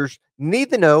enforcement officers,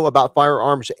 need to know about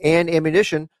firearms and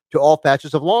ammunition to all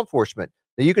facets of law enforcement.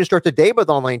 Now, you can start today with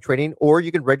online training, or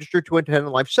you can register to attend a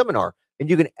live seminar, and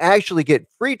you can actually get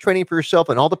free training for yourself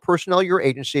and all the personnel of your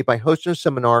agency by hosting a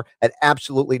seminar at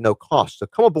absolutely no cost. So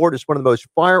come aboard as one of the most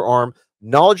firearm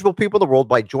knowledgeable people in the world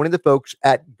by joining the folks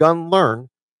at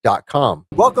gunlearn.com.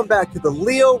 Welcome back to the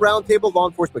Leo Roundtable Law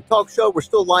Enforcement Talk Show. We're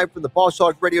still live from the Boss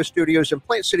Hog Radio Studios in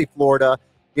Plant City, Florida.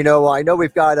 You know, I know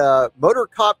we've got a Motor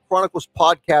Cop Chronicles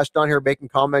podcast on here making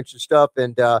comments and stuff,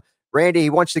 and Randy, he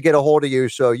wants to get a hold of you,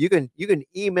 so you can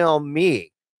email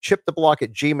me,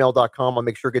 chiptheblock@gmail.com. I'll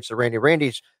make sure it gets to Randy.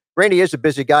 Randy is a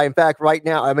busy guy. In fact, right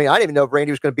now, I mean, I didn't even know if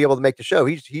Randy was going to be able to make the show.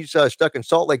 He's stuck in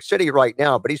Salt Lake City right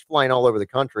now, but he's flying all over the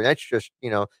country. That's just,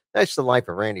 that's the life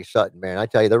of Randy Sutton, man. I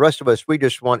tell you, the rest of us, we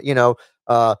just want,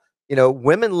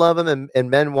 women love him and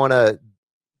men want to,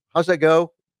 how's that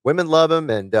go? Women love him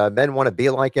and men want to be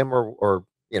like him or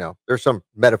there's some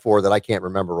metaphor that I can't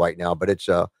remember right now, but it's,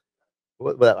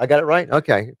 well, I got it right.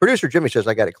 Okay. Producer Jimmy says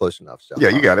I got it close enough. So yeah,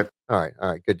 you got it. All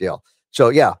right. Good deal. So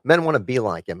yeah, men want to be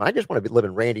like him. I just want to live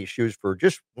in Randy's shoes for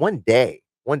just one day,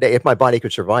 if my body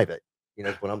could survive it.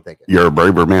 That's what I'm thinking. You're a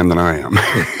braver man than I am.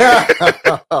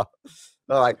 All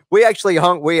right. We actually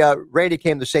Randy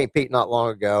came to St. Pete not long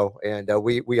ago and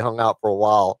we hung out for a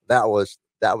while. That was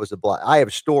a blast. I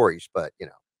have stories, but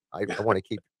I want to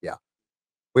keep,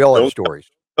 we all have stories.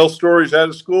 Tell stories out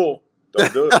of school.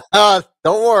 Don't do it.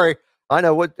 Don't worry. I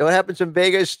know what happens in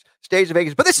Vegas stays in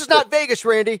Vegas, but this is not Vegas,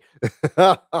 Randy.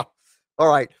 All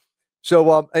right.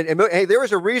 So, hey, there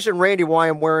is a reason, Randy, why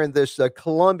I'm wearing this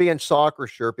Colombian soccer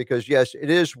shirt because yes, it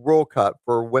is World Cup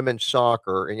for women's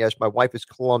soccer, and yes, my wife is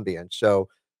Colombian, so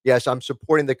yes, I'm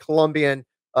supporting the Colombian,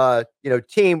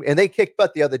 team, and they kicked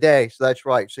butt the other day, so that's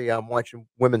right. So yeah, I'm watching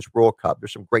women's World Cup.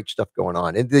 There's some great stuff going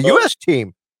on, and the U.S.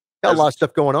 team got a lot of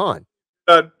stuff going on.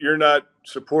 You're not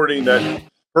supporting that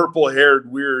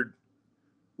purple-haired weird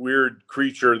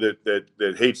creature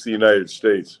that hates the United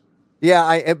States.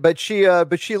 Yeah, but she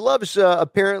loves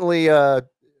apparently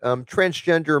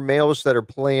transgender males that are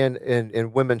playing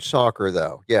in women's soccer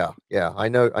though. Yeah, I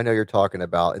know you're talking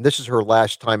about, and this is her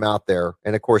last time out there.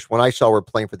 And of course, when I saw her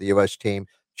playing for the U.S. team,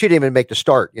 she didn't even make the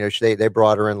start. They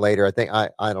brought her in later. I think I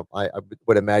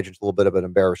would imagine it's a little bit of an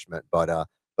embarrassment, but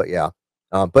yeah.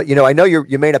 But I know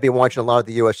you may not be watching a lot of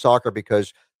the U.S. soccer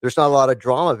because there's not a lot of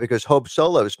drama because Hope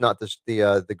Solo is not the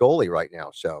goalie right now.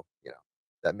 So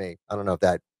I don't know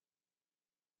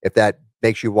if that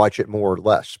makes you watch it more or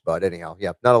less. But anyhow,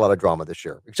 yeah, not a lot of drama this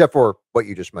year, except for what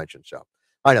you just mentioned. So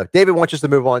I know David wants us to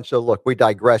move on. So look, we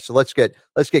digress. So let's get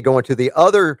going to the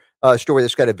other story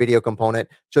that's got a video component.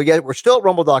 So yeah, we're still at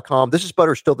rumble.com. This is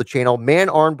Butter, still the channel. Man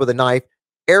armed with a knife,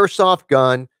 airsoft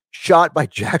gun, shot by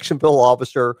Jacksonville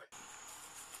officer.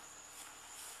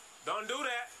 Don't do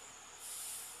that.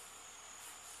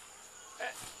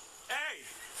 Hey.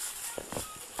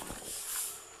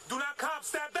 Do not come.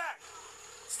 Step back.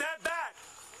 Step back.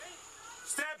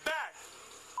 Step back.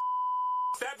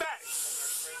 Step back.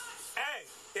 Hey,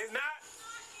 it's not.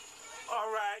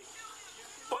 All right.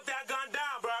 Put that gun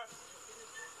down, bro.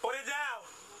 Put it down.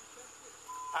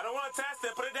 I don't want to test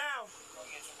it. Put it down.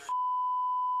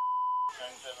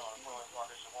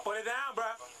 Put it down, bro.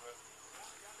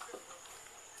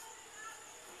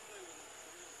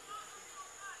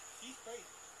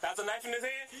 That's a knife in his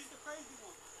hand? He's the crazy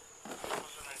one.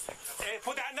 Hey,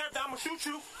 put that knife down, I'm gonna shoot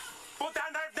you. Put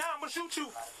that knife down, I'm gonna shoot you.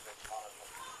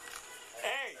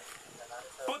 Hey,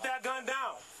 put that gun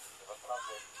down.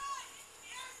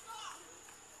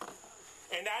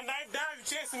 And that knife down, you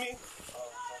chasing me.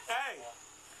 Hey.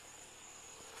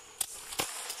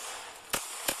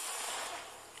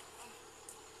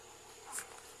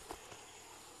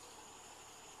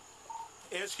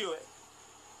 HQ it.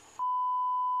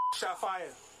 Shot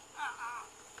fire.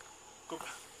 Go.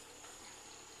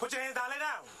 Put your hands down, lay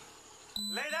down.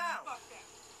 Lay down.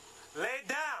 Lay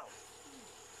down.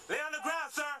 Lay on the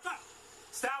ground, sir.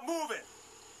 Stop moving.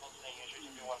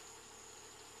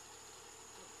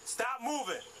 Stop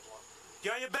moving.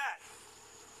 Get on your back.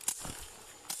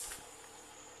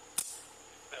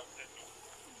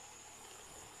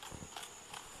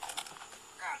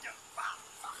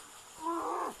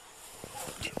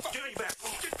 Get on your back.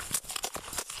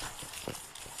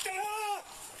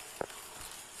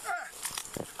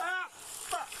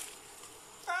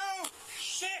 Oh,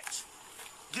 shit!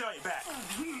 Get on your back.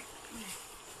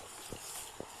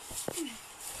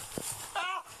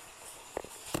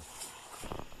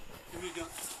 Give me your gun.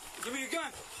 Give me your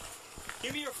gun.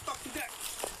 Give me your fucking gun.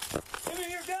 Give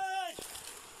me your gun.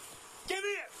 Give me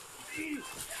it. Give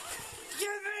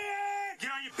me it.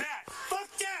 Get on your back. Fuck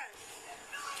that.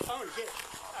 I'm gonna get it.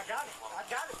 I got it. I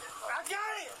got it. I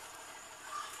got it.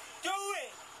 Do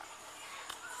it.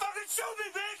 Fucking shoot me,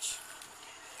 bitch.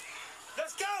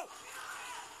 Let's go.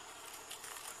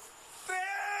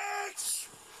 Bitch.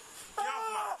 Get off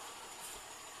my...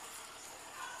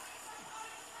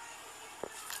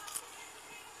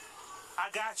 I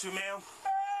got you, ma'am.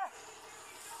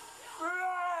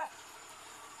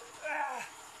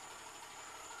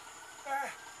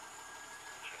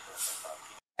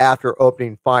 After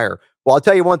opening fire. Well, I'll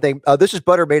tell you one thing. This is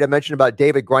Butter made a mention about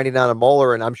David grinding down a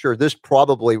molar, and I'm sure this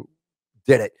probably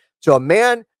did it. So a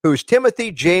man who's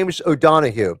Timothy James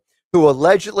O'Donohue, who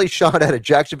allegedly shot at a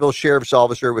Jacksonville sheriff's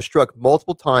officer, was struck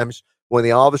multiple times when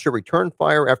the officer returned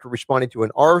fire after responding to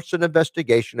an arson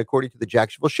investigation, according to the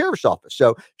Jacksonville Sheriff's Office.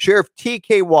 So Sheriff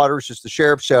T.K. Waters is the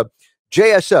sheriff's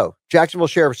JSO, Jacksonville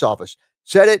Sheriff's Office,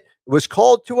 said it was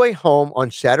called to a home on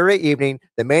Saturday evening.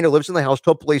 The man who lives in the house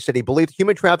told police that he believed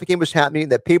human trafficking was happening,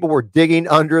 that people were digging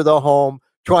under the home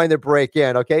trying to break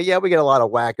in. Okay, yeah, we get a lot of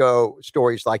wacko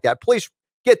stories like that. Police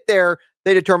get there.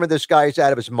 They determine this guy is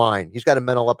out of his mind. He's got a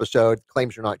mental episode.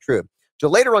 Claims are not true. So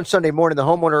later on Sunday morning, the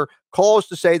homeowner calls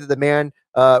to say that the man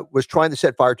was trying to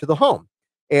set fire to the home.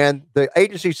 And the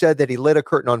agency said that he lit a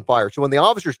curtain on fire. So when the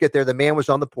officers get there, the man was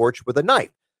on the porch with a knife.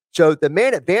 So the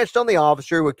man advanced on the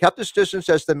officer, who kept his distance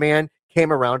as the man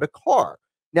came around a car.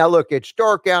 Now, look, it's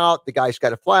dark out. The guy's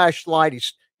got a flashlight.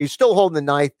 He's still holding the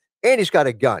knife, and he's got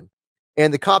a gun.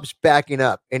 And the cop's backing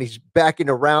up, and he's backing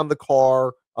around the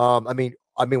car.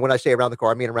 I mean, when I say around the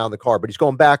car, I mean around the car, but he's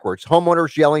going backwards.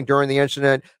 Homeowners yelling during the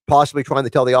incident, possibly trying to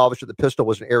tell the officer the pistol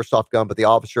was an airsoft gun, but the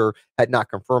officer had not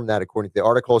confirmed that, according to the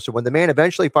article. So when the man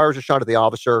eventually fires a shot at the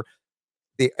officer,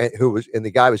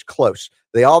 the guy was close.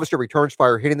 The officer returns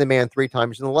fire, hitting the man 3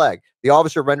 times in the leg. The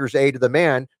officer renders aid to the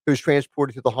man, who's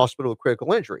transported to the hospital with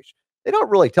critical injuries. They don't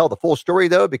really tell the full story,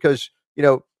 though, because,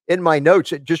 in my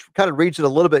notes, it just kind of reads it a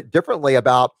little bit differently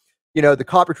about, the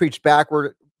cop retreats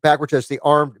backwards as the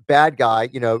armed bad guy,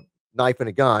 knife and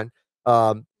a gun,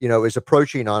 is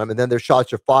approaching on him. And then their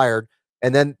shots are fired.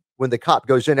 And then when the cop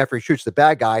goes in after he shoots the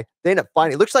bad guy, they end up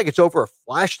finding, it looks like it's over a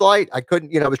flashlight. I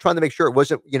couldn't, I was trying to make sure it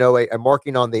wasn't, a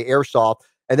marking on the airsoft.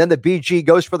 And then the BG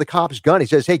goes for the cop's gun. He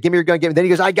says, "Hey, give me your gun." Then he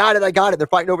goes, I got it. They're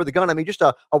fighting over the gun. I mean, just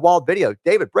a wild video.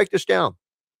 David, break this down.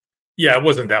 Yeah, it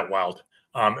wasn't that wild.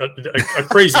 A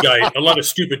crazy guy, a lot of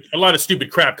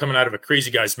stupid crap coming out of a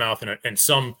crazy guy's mouth and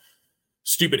some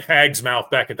stupid hag's mouth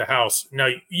back at the house. Now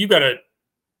you got to,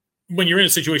 when you're in a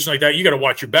situation like that, you got to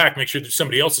watch your back, make sure that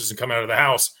somebody else isn't coming out of the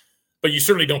house. But you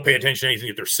certainly don't pay attention to anything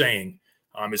that they're saying.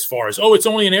 As far as, it's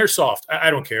only an airsoft.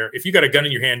 I don't care. If you got a gun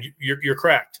in your hand, you're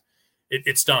cracked.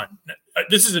 It's done.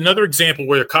 This is another example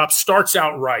where a cop starts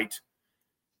out right,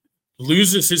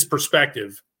 loses his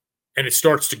perspective, and it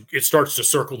starts to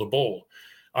circle the bowl.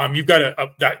 You've got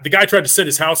the guy tried to set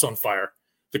his house on fire.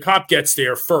 The cop gets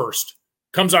there first,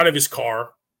 comes out of his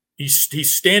car. He's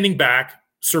standing back,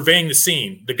 surveying the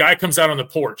scene. The guy comes out on the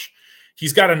porch.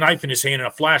 He's got a knife in his hand and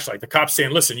a flashlight. The cop's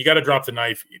saying, "Listen, you got to drop the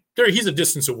knife." He's a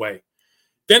distance away.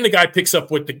 Then the guy picks up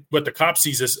what the cop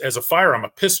sees as a firearm, a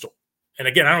pistol. And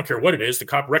again, I don't care what it is. The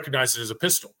cop recognizes it as a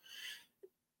pistol.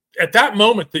 At that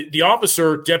moment, the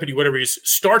officer, deputy, whatever he is,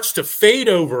 starts to fade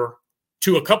over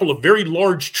to a couple of very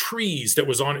large trees that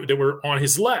were on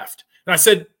his left. And I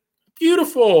said,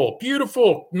 "Beautiful,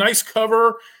 beautiful, nice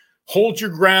cover. Hold your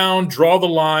ground, draw the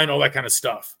line, all that kind of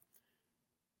stuff."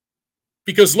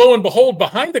 Because lo and behold,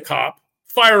 behind the cop,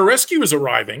 fire rescue is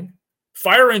arriving.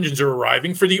 Fire engines are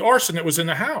arriving for the arson that was in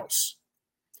the house.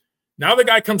 Now the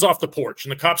guy comes off the porch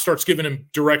and the cop starts giving him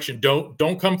direction.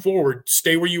 Don't come forward.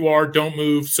 Stay where you are. Don't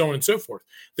move, so on and so forth.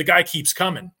 The guy keeps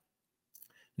coming.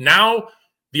 Now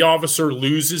the officer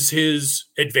loses his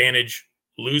advantage,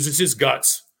 loses his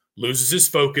guts, loses his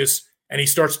focus, and he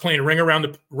starts playing ring around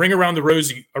the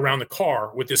rosy around the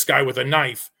car with this guy with a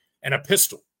knife and a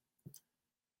pistol.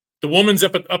 The woman's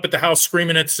up at the house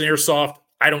screaming, "It's an airsoft."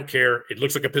 I don't care. It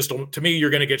looks like a pistol. To me,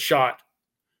 you're going to get shot.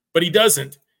 But he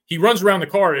doesn't. He runs around the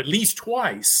car at least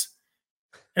twice.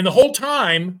 And the whole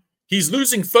time, he's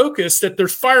losing focus that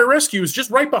there's fire rescue is just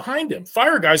right behind him.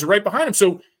 Fire guys are right behind him.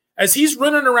 So as he's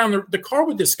running around the car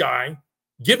with this guy,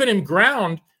 giving him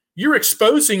ground, you're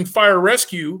exposing fire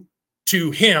rescue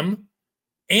to him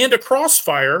and a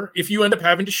crossfire if you end up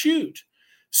having to shoot.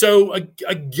 So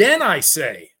again, I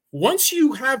say, once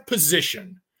you have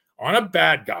position on a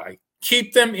bad guy,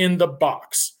 keep them in the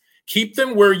box. Keep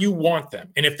them where you want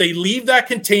them. And if they leave that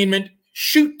containment,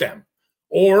 shoot them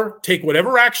or take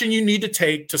whatever action you need to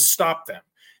take to stop them.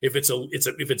 If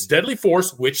it's deadly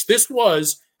force, which this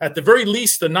was, at the very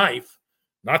least the knife,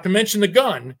 not to mention the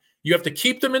gun, you have to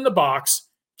keep them in the box,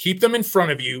 keep them in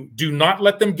front of you. Do not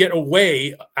let them get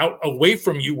away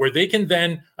from you where they can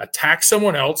then attack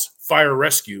someone else, fire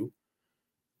rescue,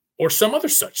 or some other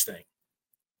such thing.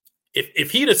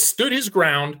 If he'd have stood his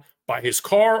ground by his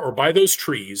car or by those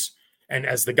trees, and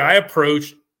as the guy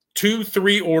approached,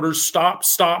 2-3 orders, stop,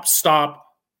 stop, stop,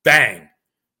 bang,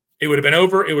 it would have been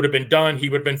over. It would have been done. He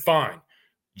would have been fine.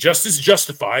 Just as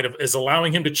justified as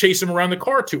allowing him to chase him around the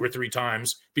car 2 or 3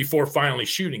 times before finally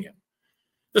shooting him.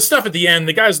 The stuff at the end,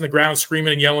 the guy's on the ground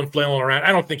screaming and yelling, flailing around.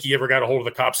 I don't think he ever got a hold of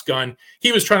the cop's gun.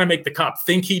 He was trying to make the cop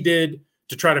think he did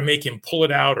to try to make him pull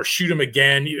it out or shoot him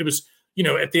again. It was,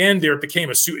 at the end there, it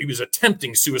became he was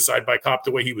attempting suicide by cop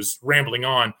the way he was rambling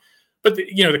on. But,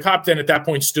 the cop then at that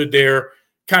point stood there,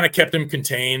 kind of kept him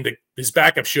contained. His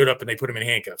backup showed up and they put him in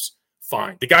handcuffs.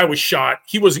 Fine. The guy was shot.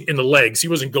 He wasn't in the legs. He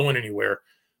wasn't going anywhere.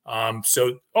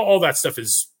 So all that stuff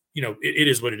is, it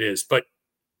is what it is. But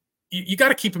you got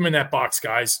to keep him in that box,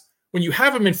 guys. When you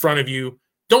have him in front of you,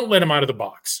 don't let him out of the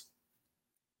box.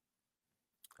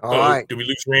 All right. Did we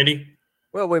lose Randy?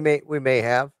 Well, we may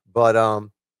have, but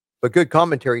good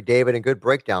commentary, David, and good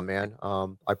breakdown, man. I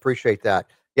appreciate that.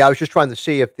 Yeah, I was just trying to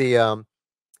see if they, what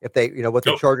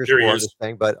the charges were on this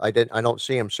thing, but I don't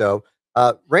see him. So,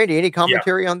 Randy, any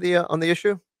commentary on the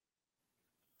issue?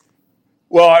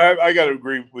 Well, I got to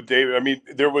agree with David. I mean,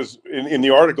 there was in the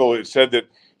article, it said that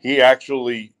he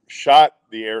actually shot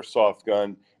the airsoft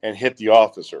gun and hit the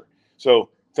officer. So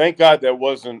thank God that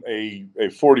wasn't a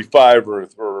 45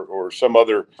 or some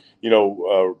other,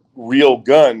 real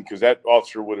gun, because that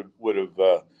officer would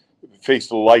have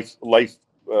faced a life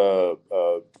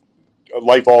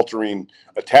altering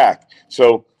attack.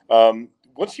 So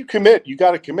once you commit, you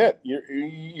got to commit.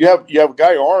 You have a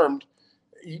guy armed.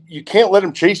 You can't let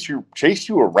him chase you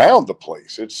around the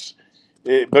place.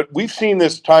 But we've seen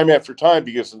this time after time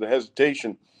because of the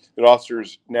hesitation that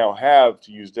officers now have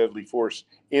to use deadly force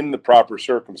in the proper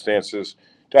circumstances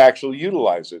to actually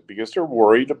utilize it, because they're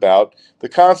worried about the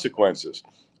consequences.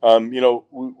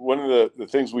 One of the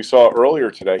things we saw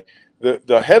earlier today,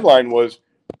 the headline was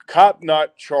 "Cop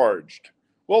Not Charged."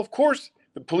 Well, of course,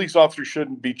 the police officer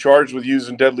shouldn't be charged with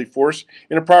using deadly force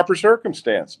in a proper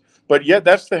circumstance. But yet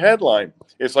that's the headline.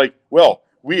 It's like, well,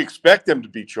 we expect them to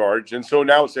be charged, and so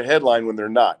now it's a headline when they're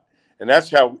not. And that's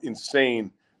how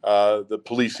insane the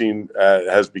policing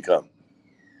has become.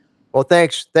 Well,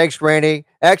 thanks, Randy.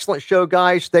 Excellent show,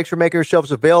 guys. Thanks for making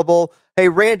yourselves available. Hey,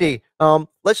 Randy,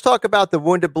 let's talk about the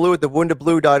Wounded Blue at the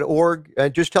woundedblue.org,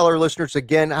 and just tell our listeners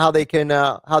again what they can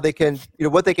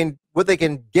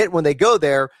get when they go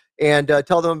there, and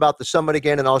tell them about the summit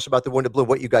again, and also about the Wounded Blue,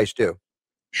 what you guys do.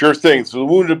 Sure thing. So the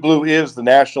Wounded Blue is the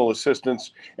national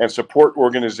assistance and support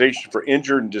organization for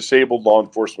injured and disabled law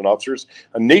enforcement officers,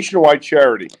 a nationwide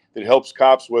charity that helps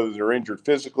cops whether they're injured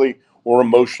physically or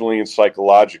emotionally and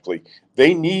psychologically.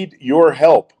 They need your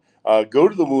help. Go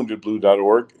to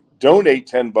thewoundedblue.org. Donate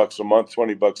 $10 a month,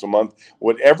 $20 a month,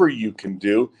 whatever you can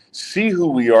do. See who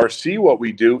we are, see what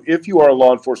we do. If you are a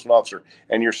law enforcement officer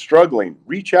and you're struggling,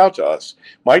 reach out to us.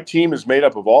 My team is made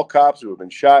up of all cops who have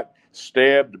been shot,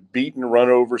 stabbed, beaten, run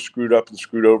over, screwed up, and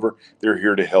screwed over. They're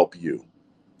here to help you.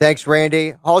 Thanks,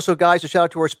 Randy. Also, guys, a shout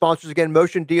out to our sponsors again: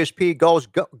 Motion, DSP, Gulls,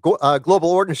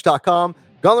 GlobalOrdnance.com,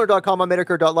 Gunler.com,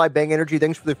 Medicare.live, Bang Energy.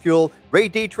 Thanks for the fuel. Ray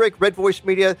Dietrich, Red Voice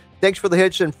Media. Thanks for the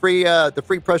hits and the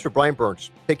free press for Brian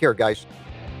Burns. Take care, guys.